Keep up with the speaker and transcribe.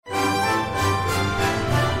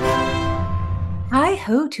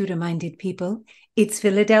Hi-ho, Tudor-minded people. It's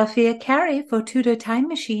Philadelphia Carey for Tudor Time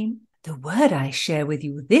Machine. The word I share with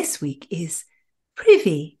you this week is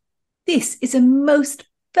privy. This is a most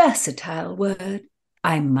versatile word.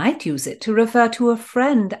 I might use it to refer to a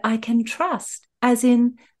friend I can trust, as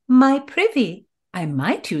in my privy. I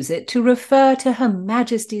might use it to refer to Her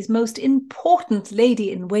Majesty's most important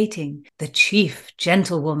lady-in-waiting, the chief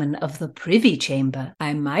gentlewoman of the Privy Chamber.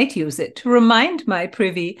 I might use it to remind my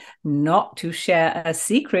privy not to share a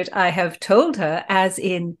secret I have told her, as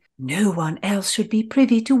in, no one else should be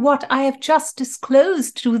privy to what I have just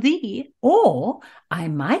disclosed to thee. Or I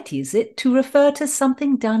might use it to refer to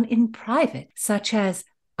something done in private, such as,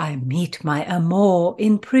 I meet my amour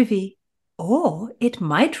in privy. Or it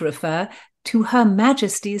might refer to Her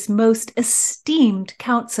Majesty's most esteemed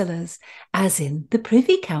councillors, as in the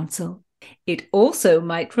Privy Council. It also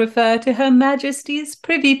might refer to Her Majesty's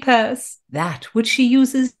privy purse, that which she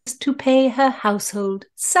uses to pay her household,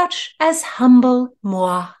 such as humble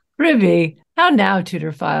moi. Privy. How now,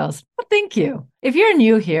 Tudor Files? Well, thank you. If you're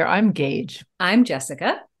new here, I'm Gage. I'm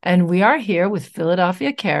Jessica. And we are here with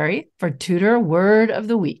Philadelphia Carey for Tudor Word of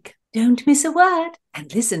the Week. Don't miss a word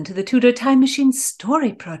and listen to the Tudor Time Machine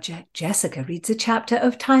Story Project. Jessica reads a chapter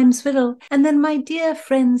of Time's Fiddle, and then my dear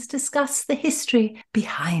friends discuss the history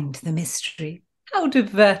behind the mystery. How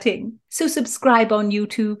diverting. So subscribe on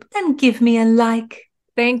YouTube and give me a like.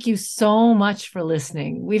 Thank you so much for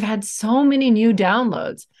listening. We've had so many new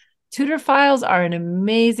downloads. Tudor Files are an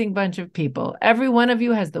amazing bunch of people. Every one of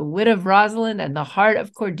you has the wit of Rosalind and the heart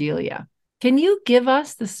of Cordelia. Can you give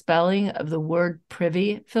us the spelling of the word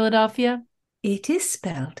privy, Philadelphia? It is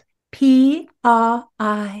spelled Privy.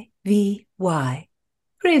 Privy.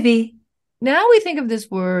 Now we think of this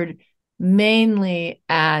word mainly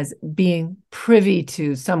as being privy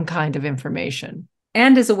to some kind of information.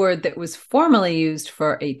 And as a word that was formerly used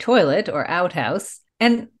for a toilet or outhouse.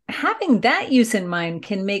 And having that use in mind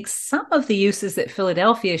can make some of the uses that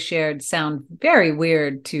Philadelphia shared sound very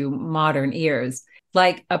weird to modern ears.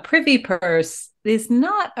 Like a privy purse is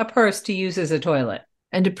not a purse to use as a toilet.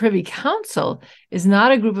 And a privy council is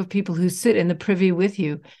not a group of people who sit in the privy with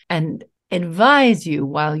you and advise you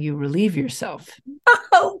while you relieve yourself.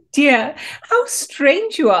 Oh dear, how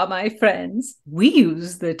strange you are, my friends. We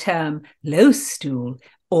use the term low stool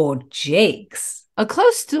or jakes. A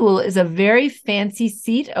close stool is a very fancy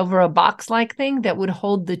seat over a box-like thing that would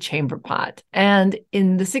hold the chamber pot. And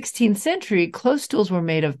in the 16th century, close stools were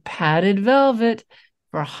made of padded velvet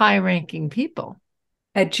for high-ranking people.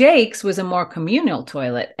 A jakes was a more communal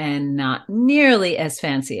toilet and not nearly as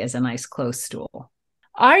fancy as a nice close stool.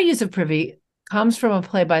 Our use of privy comes from a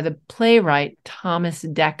play by the playwright Thomas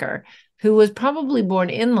Dekker, who was probably born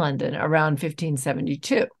in London around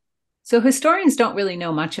 1572. So historians don't really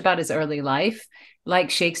know much about his early life.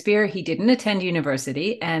 Like Shakespeare, he didn't attend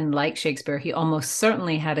university, and like Shakespeare, he almost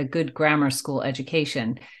certainly had a good grammar school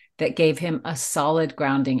education that gave him a solid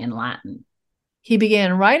grounding in Latin. He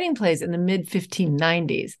began writing plays in the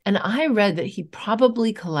mid-1590s, and I read that he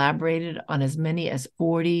probably collaborated on as many as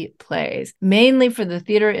 40 plays, mainly for the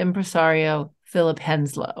theater impresario Philip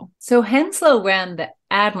Henslowe. So Henslowe ran the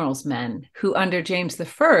Admiral's Men, who under James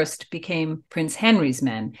I became Prince Henry's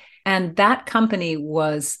men. And that company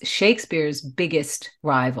was Shakespeare's biggest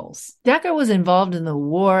rivals. Dekker was involved in the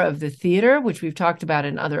War of the Theater, which we've talked about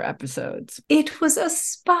in other episodes. It was a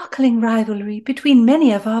sparkling rivalry between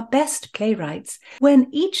many of our best playwrights, when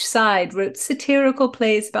each side wrote satirical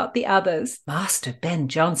plays about the others. Master Ben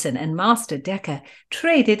Jonson and Master Dekker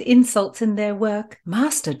traded insults in their work.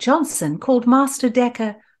 Master Jonson called Master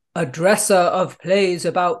Dekker a dresser of plays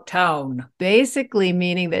about town. Basically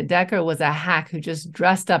meaning that Dekker was a hack who just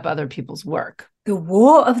dressed up other people's work. The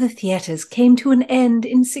War of the Theatres came to an end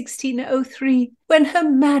in 1603 when Her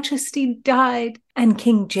Majesty died and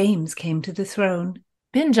King James came to the throne.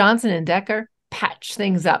 Ben Jonson and Dekker patched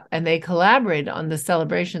things up and they collaborated on the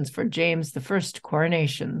celebrations for James I's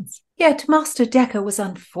coronations. Yet Master Dekker was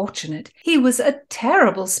unfortunate. He was a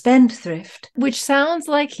terrible spendthrift. Which sounds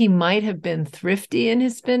like he might have been thrifty in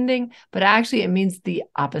his spending, but actually it means the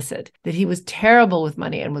opposite, that he was terrible with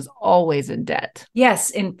money and was always in debt. Yes,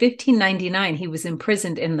 in 1599, he was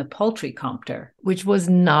imprisoned in the Poultry Compter, which was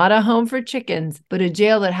not a home for chickens, but a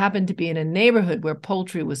jail that happened to be in a neighborhood where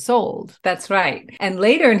poultry was sold. That's right. And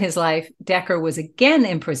later in his life, Dekker was again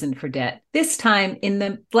imprisoned for debt, this time in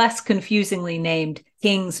the less confusingly named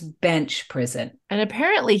King's Bench prison. And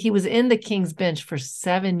apparently he was in the King's Bench for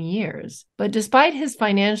 7 years. But despite his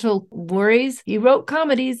financial worries, he wrote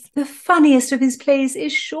comedies. The funniest of his plays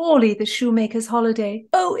is surely The Shoemaker's Holiday.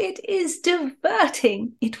 Oh, it is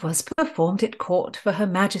diverting. It was performed at court for Her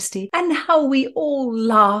Majesty, and how we all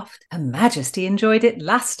laughed. Her Majesty enjoyed it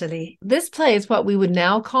lustily. This play is what we would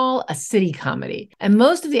now call a city comedy, and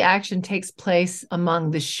most of the action takes place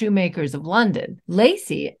among the shoemakers of London.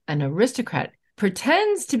 Lacey, an aristocrat,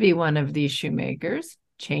 pretends to be one of these shoemakers,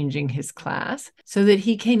 changing his class, so that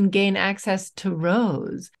he can gain access to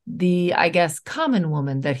Rose, the, I guess, common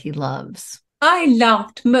woman that he loves. I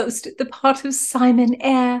laughed most at the part of Simon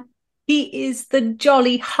Eyre. He is the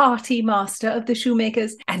jolly, hearty master of the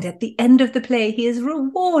shoemakers, and at the end of the play he is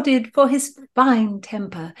rewarded for his fine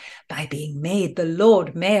temper by being made the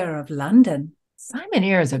Lord Mayor of London. Simon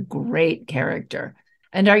Eyre is a great character,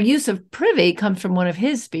 and our use of privy comes from one of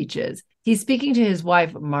his speeches. He's speaking to his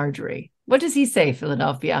wife, Marjorie. What does he say,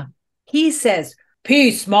 Philadelphia? He says,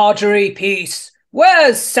 "Peace, Marjorie, peace.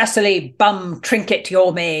 Where's Cecily Bum Trinket,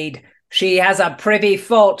 your maid? She has a privy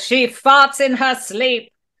fault. She farts in her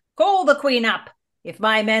sleep. Call the queen up. If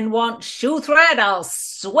my men want shoe thread, I'll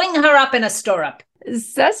swing her up in a stirrup."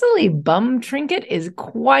 Cecily Bum Trinket is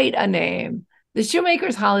quite a name. The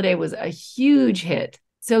Shoemaker's Holiday was a huge hit.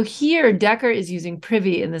 So here, Dekker is using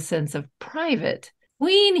privy in the sense of private.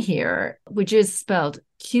 Queen here, which is spelled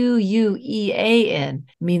Quean,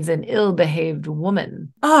 means an ill-behaved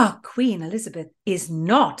woman. Queen Elizabeth is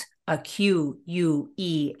not a Quean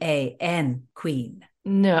queen.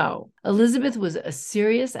 No, Elizabeth was a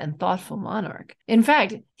serious and thoughtful monarch. In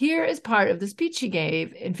fact, here is part of the speech she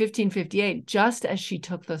gave in 1558, just as she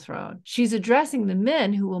took the throne. She's addressing the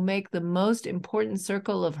men who will make the most important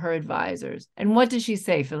circle of her advisors. And what does she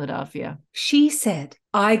say, Philadelphia? She said,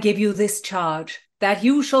 "I give you this charge, that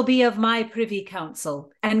you shall be of my privy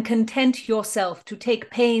council, and content yourself to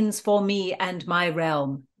take pains for me and my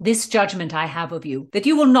realm. This judgment I have of you, that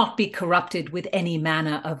you will not be corrupted with any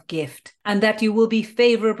manner of gift, and that you will be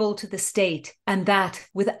favourable to the state, and that,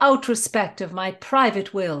 without respect of my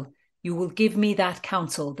private will, you will give me that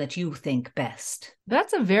counsel that you think best."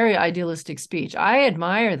 That's a very idealistic speech. I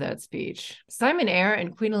admire that speech. Simon Eyre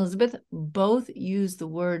and Queen Elizabeth both use the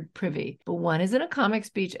word privy, but one is in a comic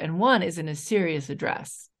speech and one is in a serious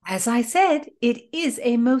address. As I said, it is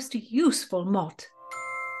a most useful mot.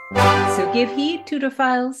 So give heed,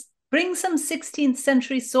 Tudorphiles. Bring some 16th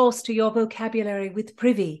century sauce to your vocabulary with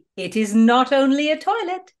privy. It is not only a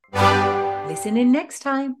toilet. Listen in next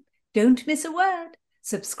time. Don't miss a word.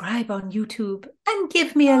 Subscribe on YouTube and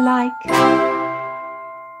give me a like.